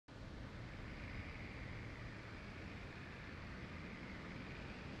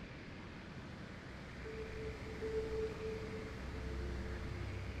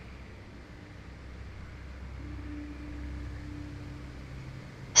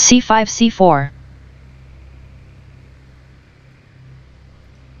c5 c4.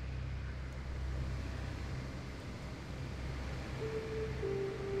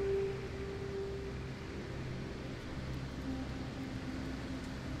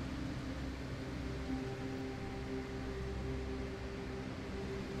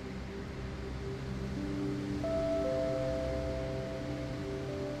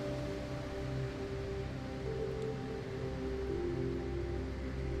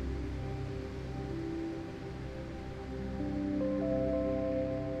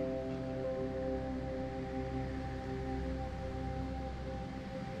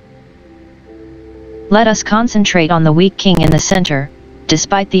 Let us concentrate on the weak king in the center.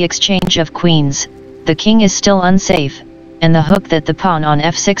 Despite the exchange of queens, the king is still unsafe, and the hook that the pawn on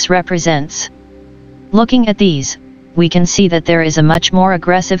f6 represents. Looking at these, we can see that there is a much more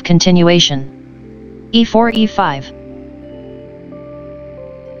aggressive continuation. e4 e5.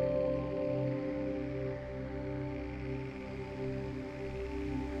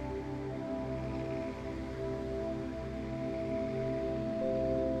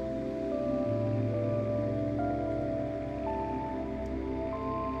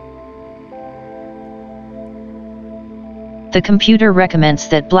 The computer recommends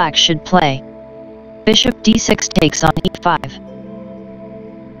that black should play bishop d6 takes on e5.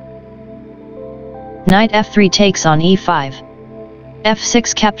 Knight f3 takes on e5.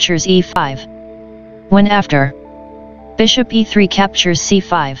 f6 captures e5. When after, bishop e3 captures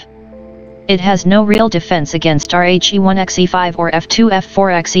c5. It has no real defense against rhe1 xe5 or f2 f4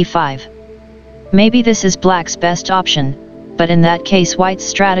 xe5. Maybe this is black's best option, but in that case white's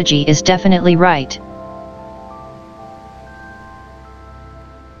strategy is definitely right.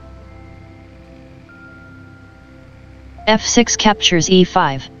 f6 captures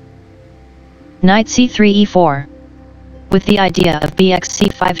e5. Knight c3 e4. With the idea of bx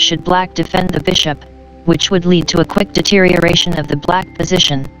c5 should black defend the bishop, which would lead to a quick deterioration of the black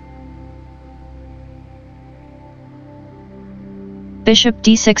position. Bishop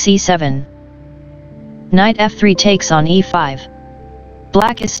d6 e7. Knight f3 takes on e5.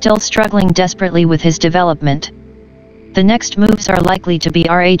 Black is still struggling desperately with his development. The next moves are likely to be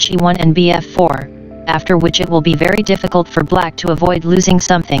rhe1 and bf4. After which it will be very difficult for black to avoid losing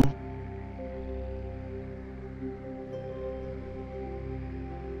something.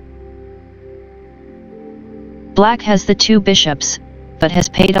 Black has the two bishops, but has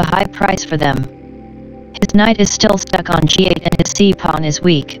paid a high price for them. His knight is still stuck on g8 and his c-pawn is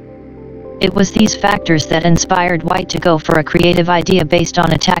weak. It was these factors that inspired white to go for a creative idea based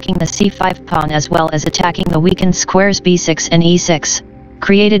on attacking the c5 pawn as well as attacking the weakened squares b6 and e6.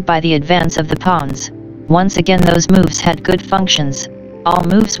 Created by the advance of the pawns. Once again those moves had good functions. All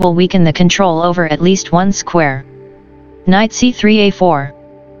moves will weaken the control over at least one square. Knight c3 a4.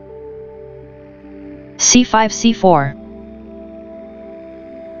 c5 c4.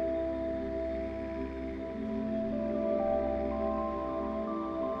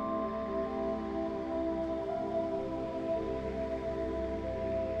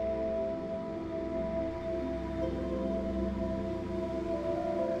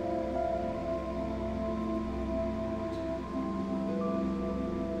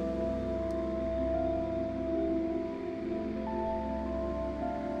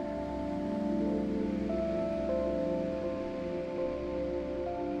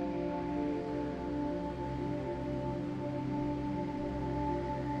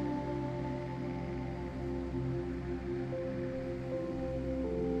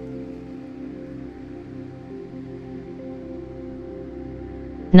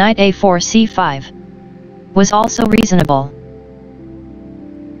 Knight a4 c5 was also reasonable.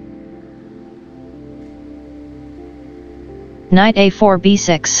 Knight a4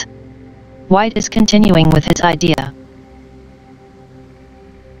 b6. White is continuing with his idea.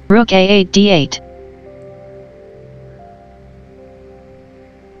 Rook a8 d8.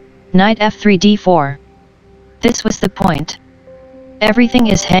 Knight f3 d4. This was the point. Everything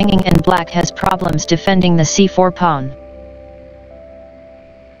is hanging and black has problems defending the c4 pawn.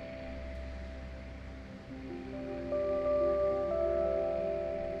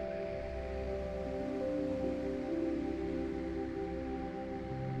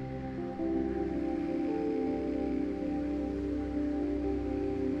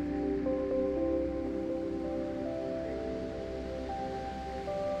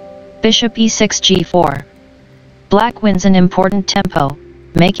 Bishop e6 g4. Black wins an important tempo,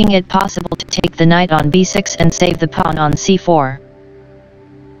 making it possible to take the knight on b6 and save the pawn on c4.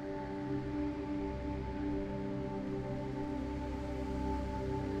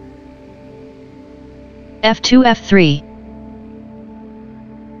 f2 f3.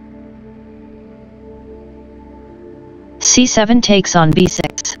 c7 takes on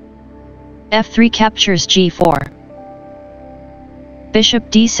b6. f3 captures g4.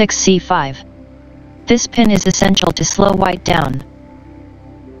 Bishop d6 c5. This pin is essential to slow white down.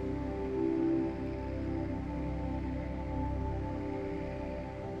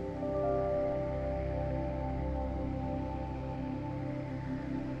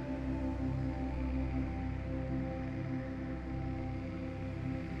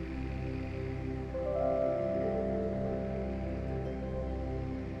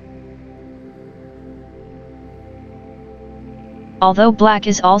 Although black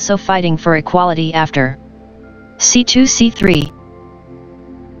is also fighting for equality after c2 c3.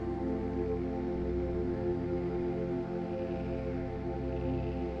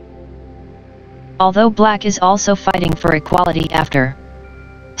 Although black is also fighting for equality after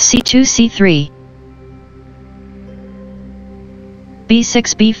c2 c3.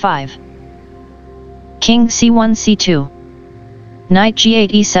 b6 b5. King c1 c2. Knight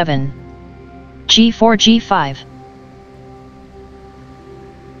g8 e7. g4 g5.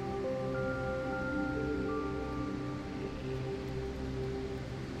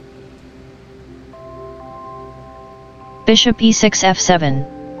 Bishop e6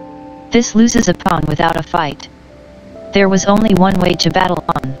 f7. This loses a pawn without a fight. There was only one way to battle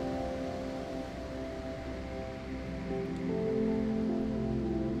on.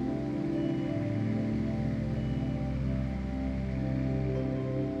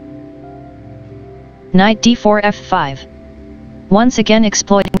 Knight d4 f5. Once again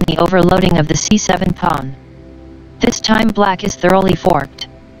exploiting the overloading of the c7 pawn. This time black is thoroughly forked.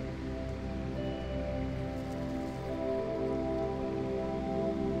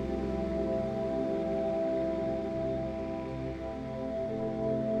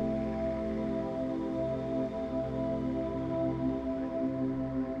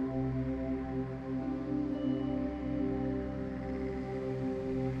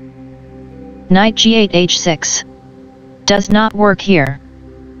 Knight g8 h6. Does not work here.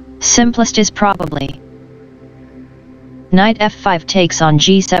 Simplest is probably Knight f5 takes on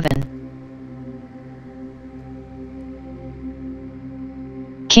g7.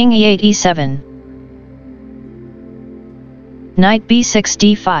 King e8 e7. Knight b6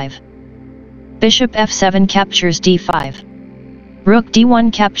 d5. Bishop f7 captures d5. Rook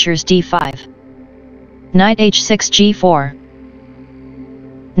d1 captures d5. Knight h6 g4.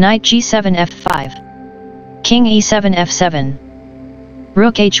 Knight g7 f5. King e7 f7.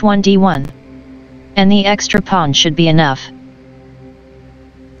 Rook h1 d1. And the extra pawn should be enough.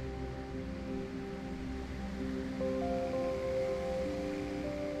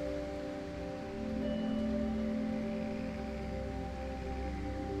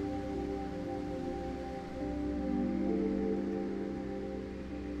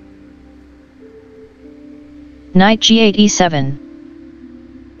 Knight g8 e7.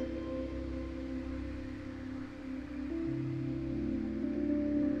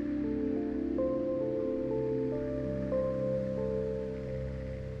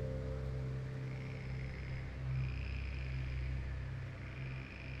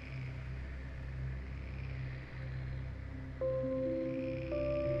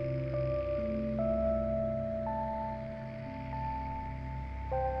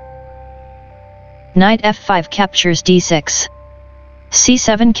 Knight f5 captures d6.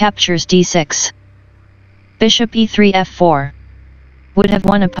 c7 captures d6. Bishop e3 f4. Would have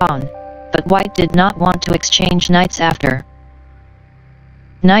won a pawn, but white did not want to exchange knights after.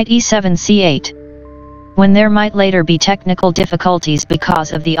 Knight e7 c8. When there might later be technical difficulties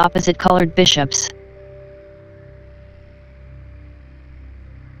because of the opposite colored bishops.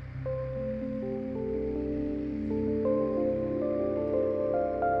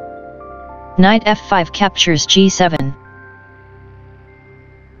 Knight f5 captures g7.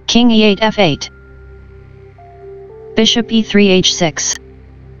 King e8 f8. Bishop e3 h6.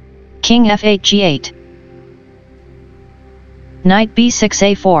 King f8 g8. Knight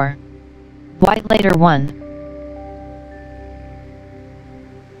b6 a4. White later won.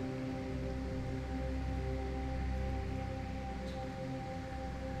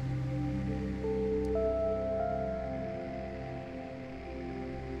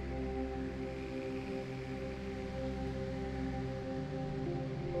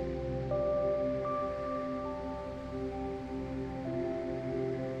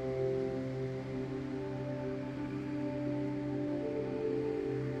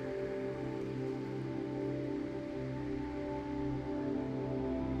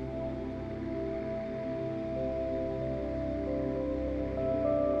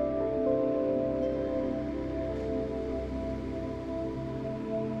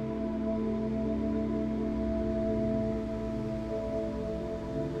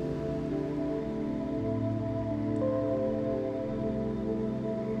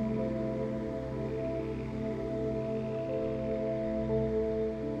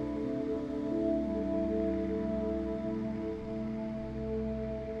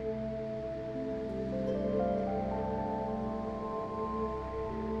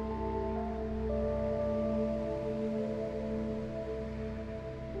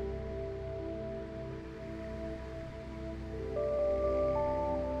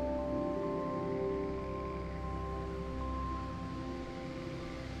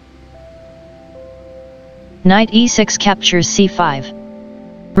 Knight e6 captures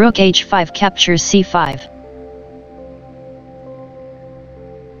c5. Rook h5 captures c5.